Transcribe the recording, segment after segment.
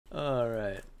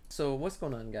So what's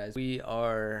going on, guys? We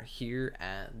are here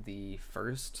at the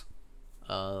first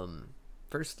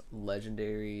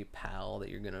legendary pal that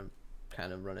you're gonna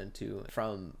kind of run into.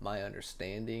 From my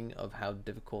understanding of how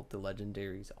difficult the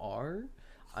legendaries are,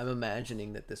 I'm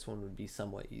imagining that this one would be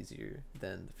somewhat easier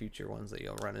than the future ones that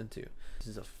you'll run into. This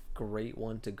is a great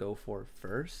one to go for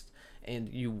first, and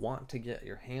you want to get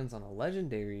your hands on a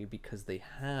legendary because they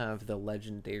have the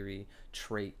legendary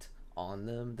trait on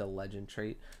them, the legend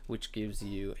trait, which gives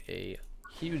you a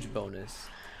huge bonus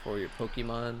for your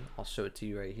Pokemon. I'll show it to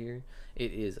you right here.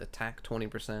 It is attack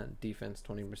 20%, defense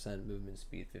 20%, movement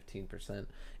speed 15%,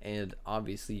 and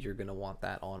obviously you're going to want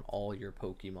that on all your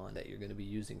Pokemon that you're going to be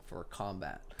using for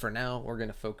combat. For now, we're going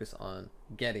to focus on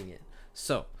getting it.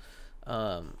 So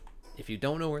if you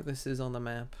don't know where this is on the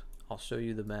map, I'll show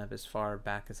you the map as far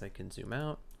back as I can zoom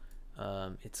out.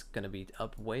 It's going to be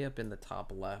way up in the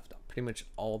top left, pretty much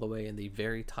all the way in the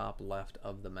very top left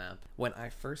of the map. When I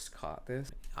first caught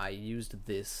this, I used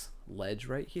this ledge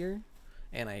right here,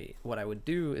 and what I would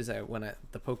do is when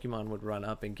the Pokemon would run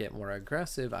up and get more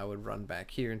aggressive, I would run back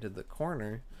here into the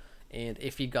corner, and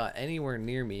if he got anywhere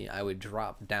near me, I would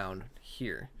drop down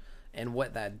here. And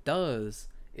what that does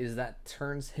is that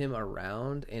turns him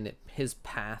around, and his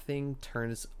pathing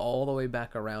turns all the way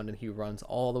back around, and he runs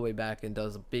all the way back and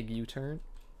does a big U-turn,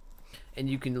 and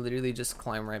you can literally just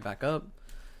climb right back up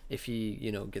if he,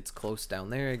 you know, gets close down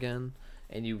there again,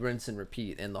 and you rinse and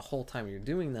repeat. And the whole time you're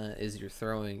doing that is you're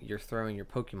throwing your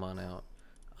Pokemon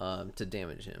out to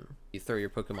damage him. You throw your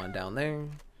Pokemon down there,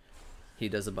 he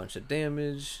does a bunch of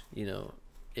damage. You know,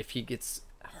 if he gets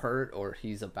hurt or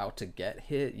he's about to get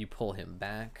hit, you pull him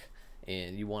back,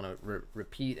 and you want to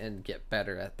repeat and get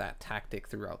better at that tactic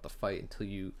throughout the fight until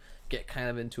you get kind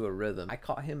of into a rhythm. I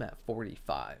caught him at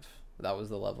 45. That was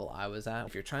the level I was at.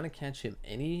 If you're trying to catch him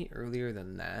any earlier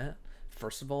than that,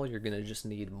 first of all, you're going to just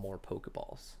need more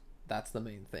Pokeballs. That's the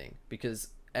main thing, because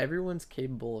everyone's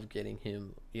capable of getting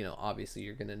him. You know, obviously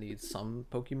you're going to need some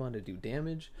Pokemon to do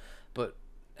damage, but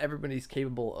everybody's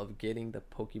capable of getting the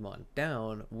Pokemon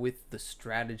down with the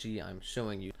strategy I'm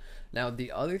showing you. Now,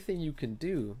 the other thing you can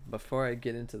do, before I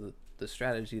get into the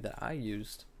strategy that I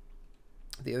used,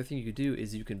 the other thing you could do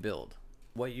is you can build.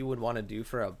 What you would want to do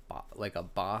for a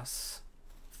boss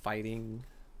fighting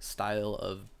style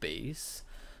of base,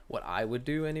 what I would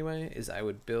do anyway, is I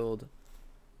would build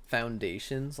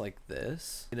foundations like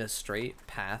this in a straight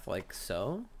path like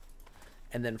so,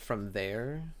 and then from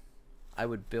there I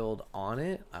would build on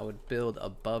it. I would build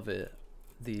above it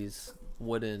these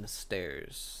wooden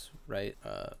stairs, right?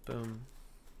 Boom,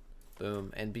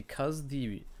 boom. And because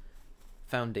the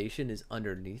foundation is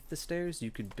underneath the stairs, you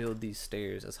could build these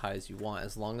stairs as high as you want,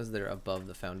 as long as they're above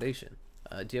the foundation.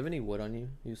 Do you have any wood on you,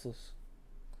 Useless?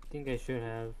 I think I should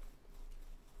have. Do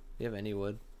you have any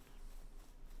wood?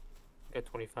 I got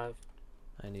 25.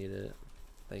 I need it.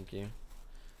 Thank you.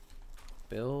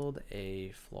 Build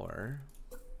a floor.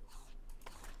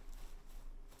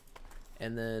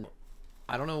 And then,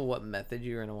 I don't know what method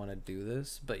you're going to want to do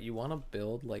this, but you want to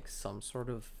build like some sort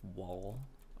of wall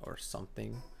or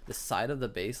something, the side of the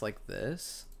base like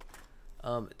this,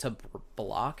 to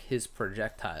block his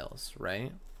projectiles,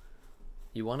 right?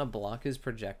 You want to block his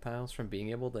projectiles from being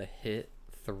able to hit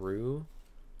through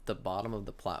the bottom of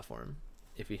the platform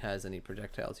if he has any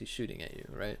projectiles he's shooting at you,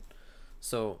 right?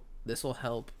 So this will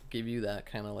help give you that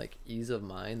kind of like ease of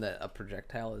mind that a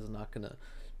projectile is not going to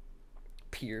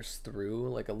pierce through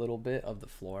like a little bit of the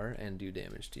floor and do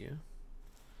damage to you.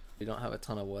 We don't have a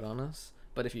ton of wood on us,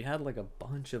 but if you had like a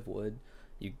bunch of wood,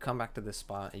 you come back to this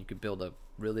spot and you could build a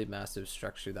really massive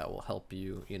structure that will help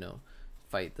you, you know,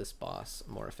 fight this boss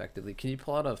more effectively. Can you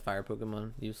pull out a fire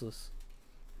Pokemon, Useless?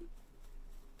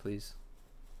 Please.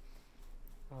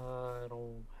 I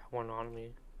don't have one on me.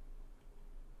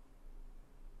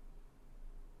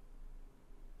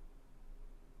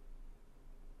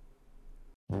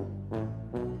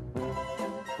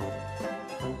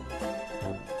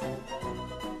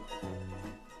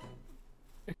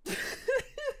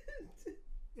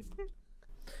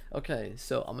 Okay,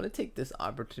 so I'm going to take this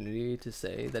opportunity to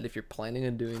say that if you're planning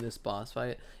on doing this boss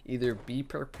fight, either be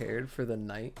prepared for the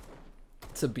night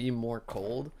to be more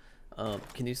cold.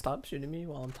 Can you stop shooting me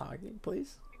while I'm talking,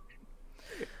 please?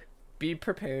 Be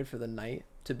prepared for the night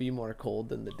to be more cold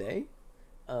than the day.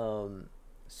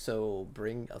 So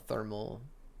bring a thermal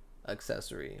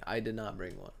accessory. I did not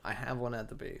bring one. I have one at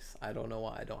the base. I don't know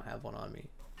why I don't have one on me.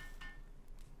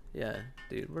 Yeah,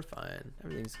 dude, we're fine.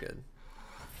 Everything's good.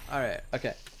 Alright,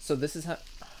 okay. So this is how...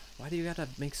 Why do you gotta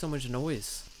make so much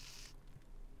noise?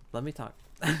 Let me talk.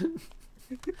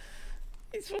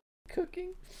 He's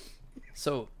cooking.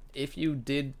 So if you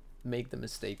did make the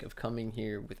mistake of coming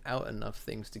here without enough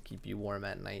things to keep you warm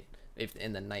at night. If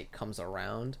in the night comes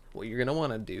around, what you're gonna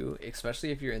want to do,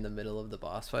 especially if you're in the middle of the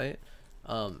boss fight,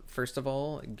 first of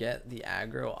all, get the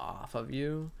aggro off of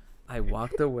you. I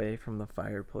walked away from the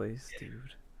fireplace,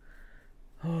 dude.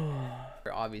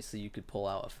 Obviously, you could pull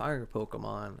out a fire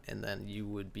Pokemon, and then you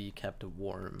would be kept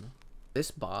warm.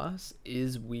 This boss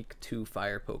is weak to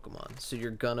fire Pokemon, so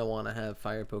you're gonna want to have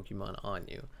fire Pokemon on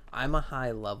you. I'm a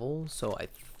high level, so I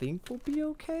think we'll be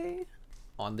okay.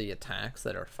 On the attacks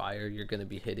that are fire, you're gonna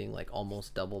be hitting like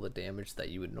almost double the damage that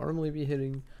you would normally be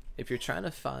hitting. If you're trying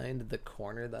to find the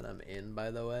corner that I'm in,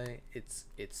 by the way, it's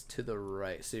to the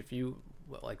right. So if you,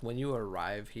 like, when you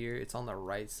arrive here, it's on the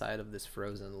right side of this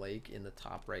frozen lake in the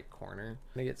top right corner. I'm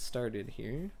gonna get started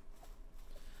here.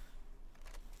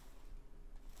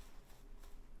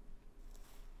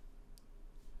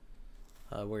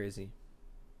 Where is he?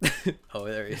 Oh,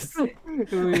 there he is.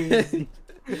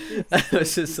 I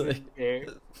was just like,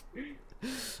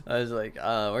 I was like,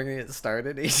 we're gonna get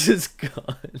started. He's just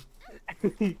gone.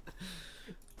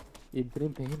 You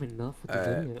didn't pay him enough for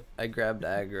the video. I grabbed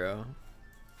aggro.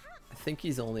 I think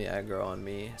he's only aggro on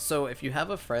me. So if you have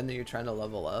a friend that you're trying to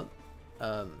level up,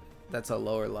 that's a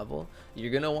lower level,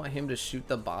 you're gonna want him to shoot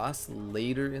the boss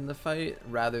later in the fight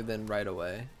rather than right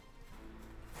away.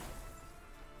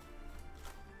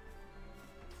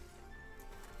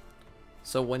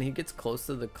 So when he gets close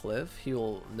to the cliff, he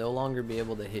will no longer be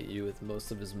able to hit you with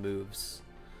most of his moves,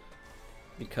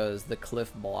 because the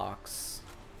cliff blocks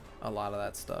a lot of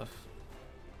that stuff.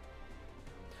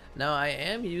 Now I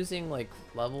am using like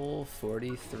level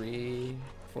 43,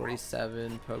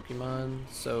 47 Pokemon,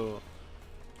 so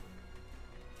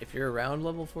if you're around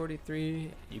level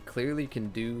 43, you clearly can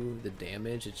do the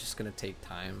damage. It's just gonna take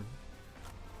time.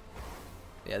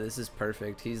 Yeah, this is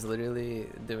perfect. He's literally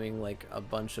doing like a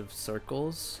bunch of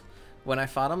circles. When I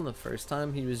fought him the first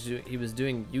time, he was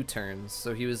doing U-turns.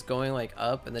 So he was going like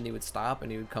up, and then he would stop,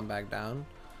 and he would come back down.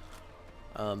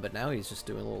 But now he's just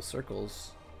doing little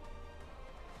circles.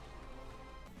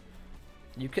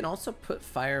 You can also put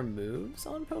fire moves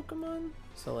on Pokemon.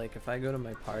 So like if I go to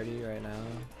my party right now,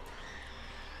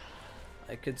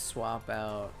 I could swap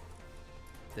out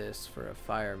this for a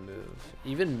fire move.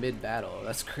 Even mid-battle,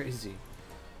 that's crazy.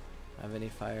 Have any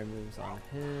fire moves on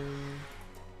him?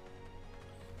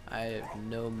 I have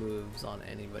no moves on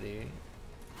anybody.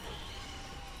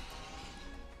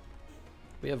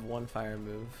 We have one fire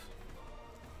move.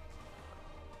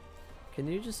 Can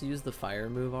you just use the fire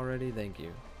move already? Thank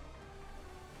you.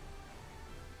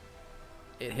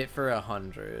 It hit for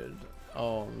 100.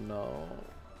 Oh no.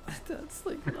 That's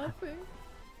like nothing.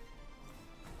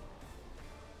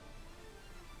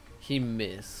 He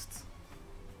missed.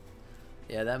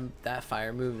 Yeah, that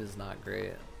fire move is not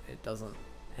great. It doesn't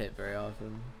hit very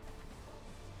often.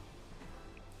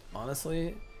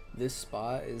 Honestly, this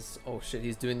spot is... Oh shit,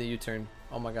 he's doing the U-turn.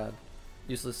 Oh my god.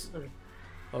 Useless.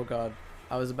 Oh god.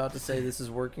 I was about to say this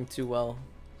is working too well.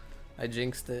 I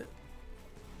jinxed it.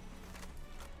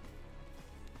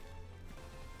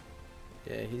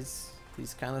 Yeah, he's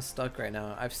kind of stuck right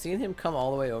now. I've seen him come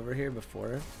all the way over here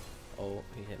before. Oh,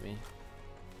 he hit me.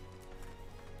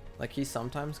 Like, he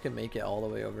sometimes can make it all the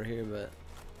way over here, but...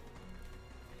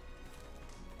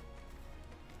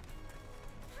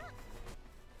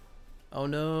 Oh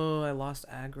no, I lost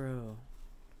aggro.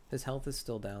 His health is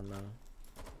still down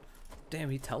though. Damn,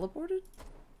 he teleported?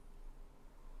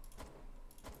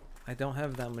 I don't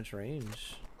have that much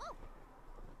range.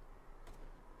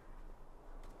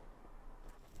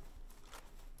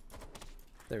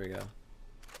 There we go.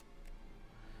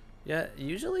 Yeah,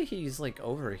 usually he's like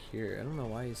over here. I don't know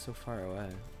why he's so far away.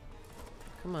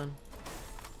 Come on.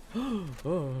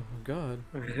 Oh god.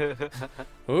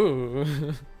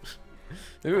 Oh.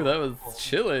 Ooh, that was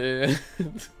chilly.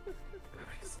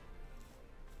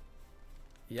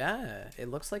 Yeah, it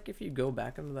looks like if you go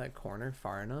back into that corner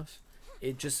far enough,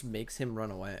 it just makes him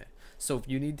run away. So if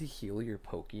you need to heal your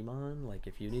Pokemon, like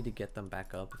if you need to get them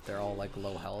back up, if they're all like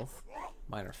low health,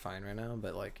 mine are fine right now,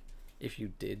 but like if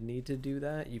you did need to do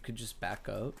that, you could just back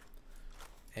up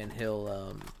and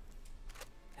he'll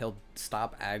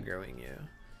stop aggroing you.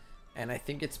 And I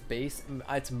think it's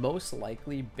most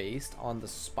likely based on the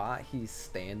spot he's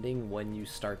standing when you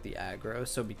start the aggro.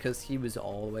 So because he was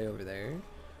all the way over there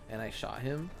and I shot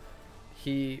him,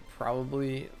 he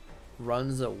probably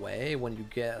runs away when you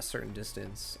get a certain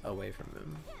distance away from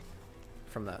him,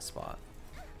 from that spot.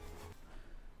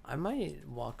 I might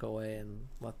walk away and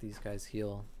let these guys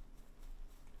heal.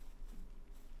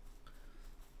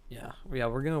 Yeah,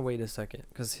 we're gonna wait a second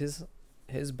because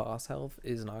his boss health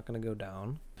is not gonna go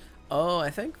down. Oh, I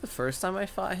think the first time I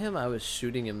fought him, I was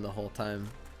shooting him the whole time.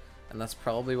 And that's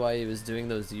probably why he was doing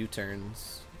those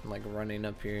U-turns, like running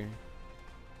up here.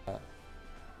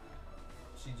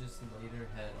 She just laid her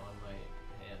head on my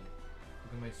hand.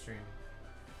 Look at my stream.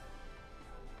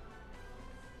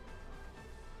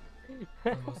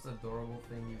 The most adorable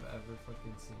thing you've ever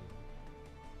fucking seen.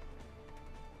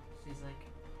 She's like,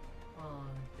 oh,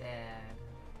 Dad.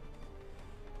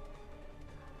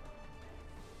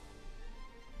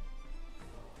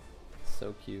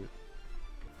 So cute.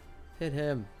 Hit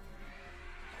him.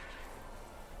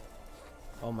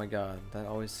 Oh my god, that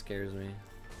always scares me.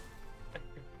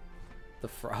 The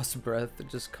frost breath that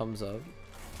just comes up.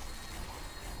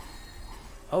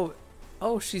 Oh,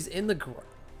 she's in the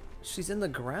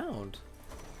ground.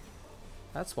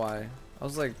 That's why. I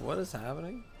was like, what is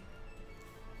happening?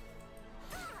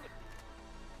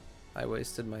 I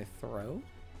wasted my throw.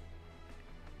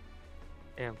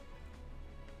 Damn.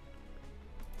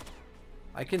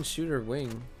 I can shoot her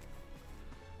wing.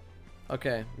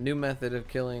 Okay, new method of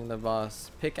killing the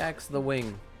boss. Pickaxe the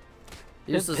wing.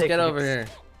 Useless, get over here.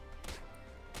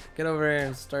 Get over here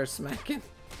and start smacking.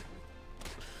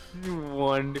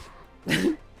 One.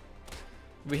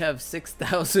 We have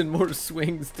 6,000 more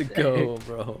swings to go,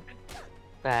 bro.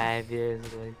 5 years,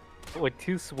 like, what,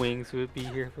 2 swings would be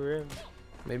here for him?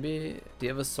 Maybe, do you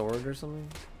have a sword or something?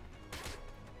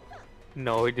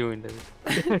 No, we're doing this.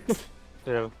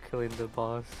 Instead of killing the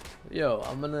boss. Yo,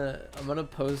 I'm gonna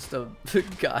post a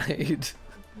guide.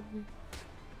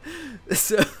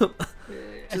 So,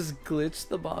 just glitch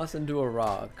the boss into a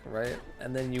rock, right?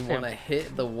 And then you want to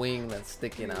hit the wing that's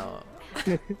sticking out.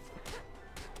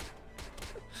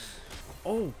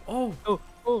 Oh.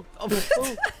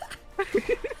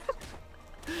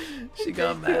 She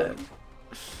got mad.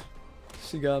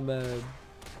 She got mad.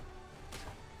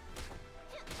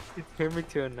 It turned me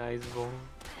to a nice ball.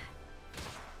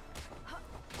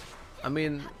 I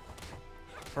mean,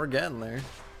 we're getting there.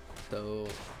 So,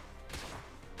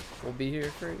 we'll be here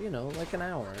for, you know, like an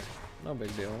hour. No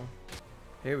big deal.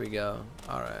 Here we go.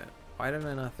 Alright. Why didn't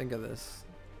I not think of this?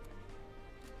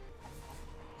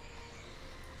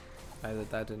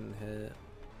 That didn't hit.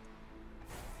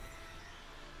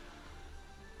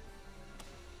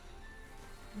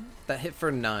 That hit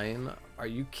for 9? Are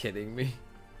you kidding me?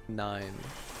 9.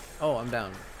 Oh, I'm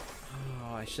down.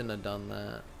 Oh, I shouldn't have done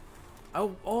that.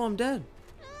 Oh, I'm dead.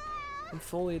 I'm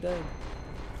fully dead.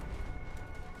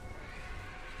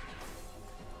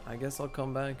 I guess I'll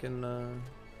come back and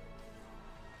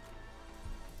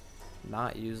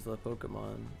not use the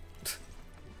Pokemon.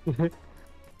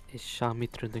 It shot me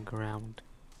through the ground.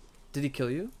 Did he kill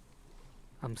you?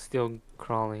 I'm still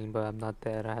crawling, but I'm not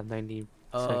dead. I have 90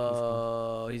 seconds left.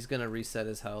 Oh, he's gonna reset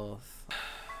his health.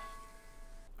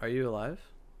 Are you alive?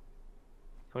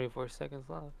 24 seconds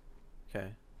left.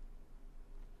 Okay.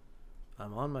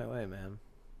 I'm on my way, man.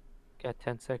 Got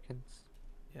 10 seconds.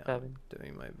 Yeah, 7, I'm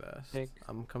doing my best. 6,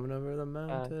 I'm coming over the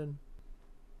mountain.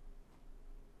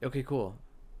 Okay, cool.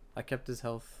 I kept his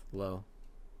health low.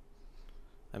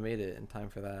 I made it in time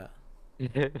for that.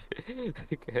 Good.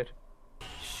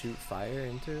 Shoot fire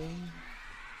into him?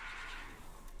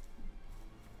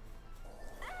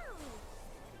 I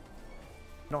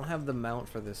don't have the mount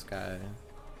for this guy.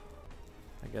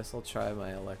 I guess I'll try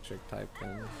my electric type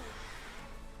then.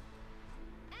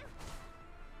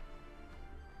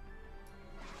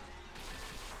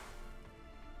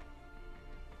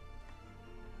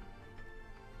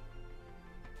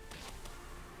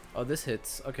 Oh, this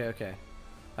hits. Okay.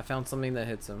 I found something that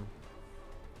hits him.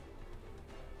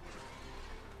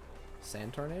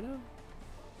 Sand Tornado?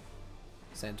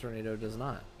 Sand Tornado does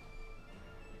not.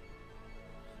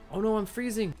 Oh no, I'm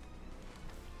freezing!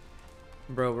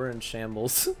 Bro, we're in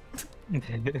shambles.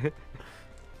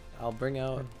 I'll bring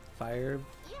out Fire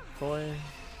Boy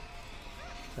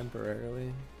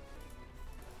temporarily.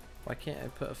 Why can't I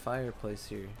put a fireplace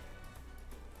here?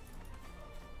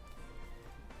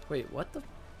 Wait, what the?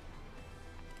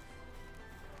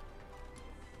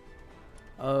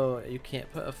 Oh, you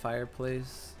can't put a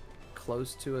fireplace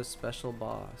close to a special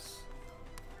boss.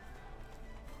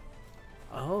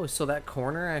 Oh, so that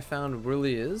corner I found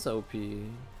really is OP.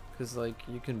 Because, like,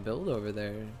 you can build over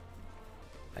there.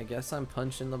 I guess I'm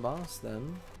punching the boss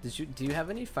then. Do you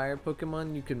have any fire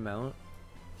Pokemon you can mount?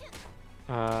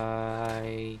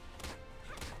 Back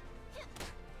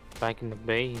in the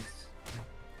base.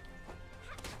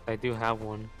 I do have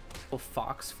one. A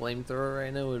Fox Flamethrower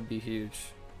right now would be huge.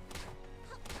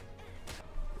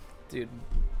 Dude,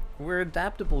 we're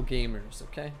adaptable gamers,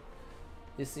 okay?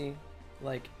 You see,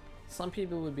 like, some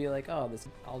people would be like, oh,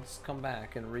 I'll just come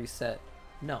back and reset.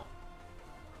 No.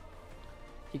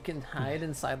 He can hide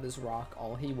inside this rock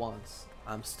all he wants,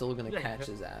 I'm still gonna catch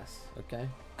his ass, okay?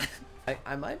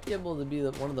 I might be able to be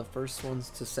one of the first ones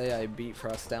to say I beat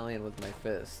Frostallion with my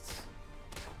fists.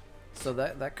 So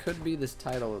that could be this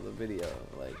title of the video,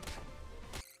 like.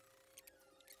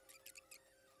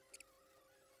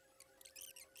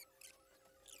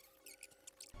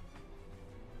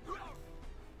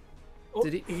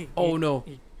 Did he? Oh no!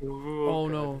 Oh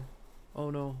no! Oh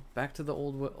no! Back to the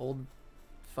old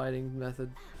fighting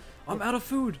method. I'm out of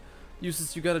food.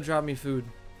 Eustace, you gotta drop me food.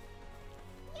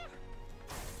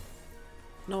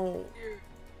 No.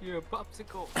 You're a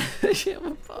popsicle. Yeah, I'm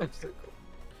a popsicle.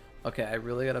 Okay, I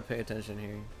really gotta pay attention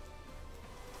here.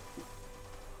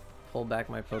 Pull back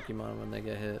my Pokemon when they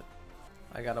get hit.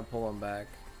 I gotta pull them back.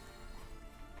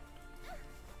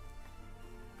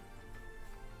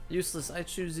 Useless, I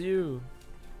choose you.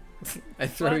 I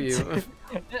throw you.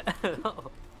 I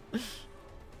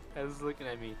was looking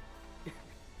at me.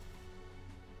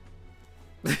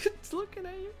 It's looking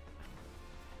at you.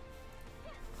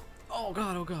 Oh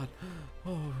god, oh god.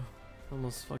 Oh,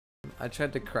 almost fucking. I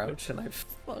tried to crouch and I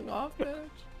flung off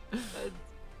edge.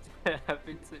 That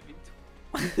happened to me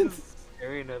too.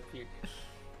 Staring up here.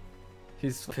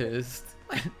 He's pissed.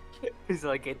 He's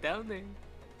like, get down there.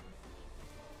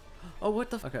 Oh, what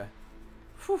the f— okay.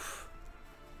 Whew.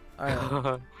 Alright.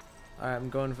 Alright, I'm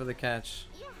going for the catch.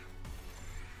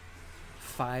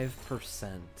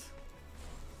 5%.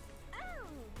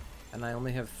 And I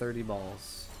only have 30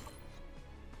 balls.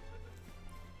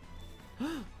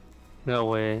 No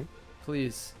way.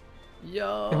 Please.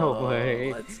 Yo, No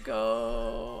way. let's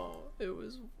go. It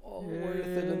was all worth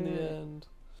it in the end.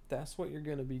 That's what you're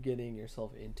gonna be getting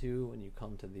yourself into when you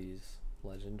come to these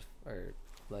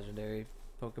legendary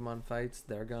Pokemon fights.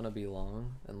 They're gonna be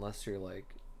long unless you're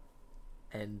like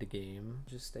end game.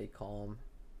 Just stay calm,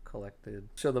 collected.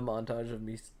 Show the montage of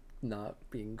me not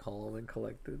being calm and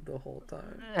collected the whole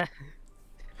time.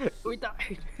 We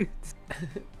died.